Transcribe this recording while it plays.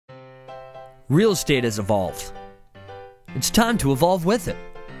Real estate has evolved. It's time to evolve with it.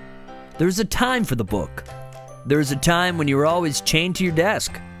 There's a time for the book. There's a time when you were always chained to your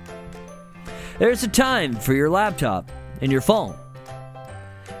desk. There's a time for your laptop and your phone.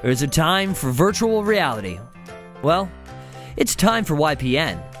 There's a time for virtual reality. Well, it's time for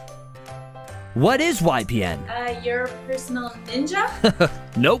YPN. What is YPN? Your personal ninja?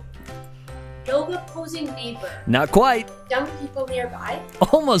 Nope. Yoga posing neighbor. Not quite. Young people nearby?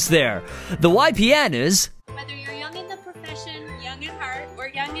 Almost there. The YPN is... Whether you're young in the profession, young in heart, or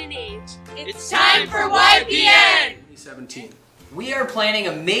young in age, it's time for YPN! 2017. We are planning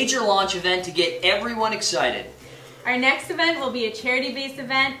a major launch event to get everyone excited. Our next event will be a charity-based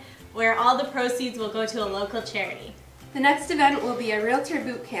event where all the proceeds will go to a local charity. The next event will be a Realtor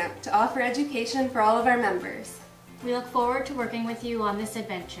Boot Camp to offer education for all of our members. We look forward to working with you on this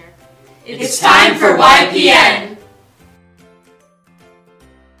adventure. It's time for YPN!